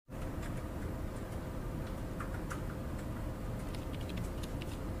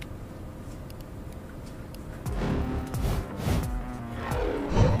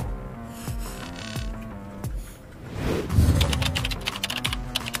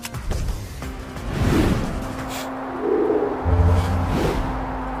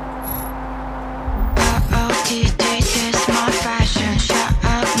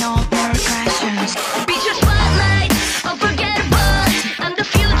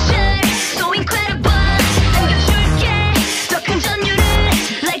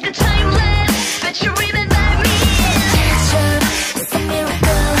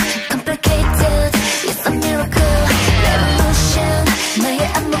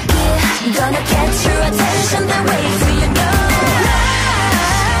Gonna get your attention, they wait for you now.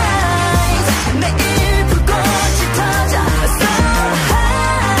 매일 불꽃이 터져 so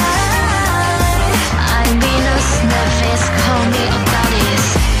high. I mean a sniff, call me a goddess.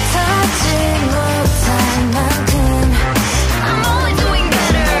 터지 못할 만큼 I'm only doing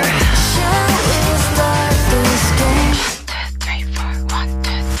better. Shall we start this game? 1, 2, 3, 4, 1, 2,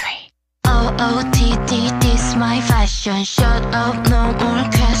 3. OOTD, this my fashion. Shut up, no more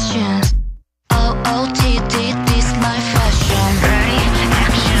questions. OOTD.